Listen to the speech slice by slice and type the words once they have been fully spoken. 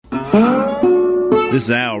This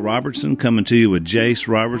is Al Robertson coming to you with Jase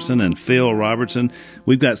Robertson and Phil Robertson.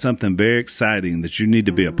 We've got something very exciting that you need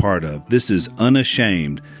to be a part of. This is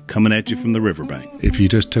Unashamed, coming at you from the riverbank. If you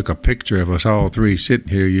just took a picture of us all three sitting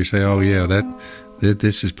here, you say, oh yeah,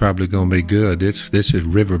 this is probably going to be good. This is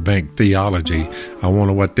riverbank theology. I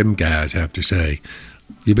wonder what them guys have to say.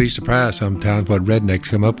 You'd be surprised sometimes what rednecks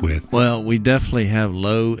come up with. Well, we definitely have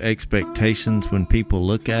low expectations when people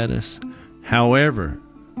look at us. However,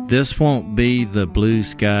 this won't be the blue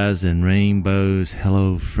skies and rainbows,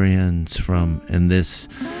 hello friends and this,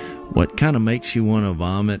 what kind of makes you want to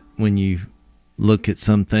vomit when you look at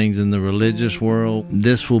some things in the religious world.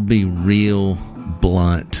 This will be real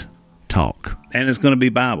blunt talk. And it's going to be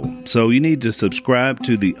Bible. So you need to subscribe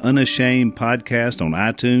to the Unashamed podcast on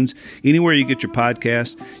iTunes, anywhere you get your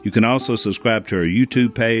podcast. You can also subscribe to our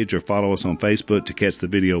YouTube page or follow us on Facebook to catch the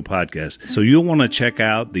video podcast. So you'll want to check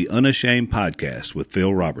out the Unashamed podcast with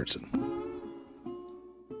Phil Robertson.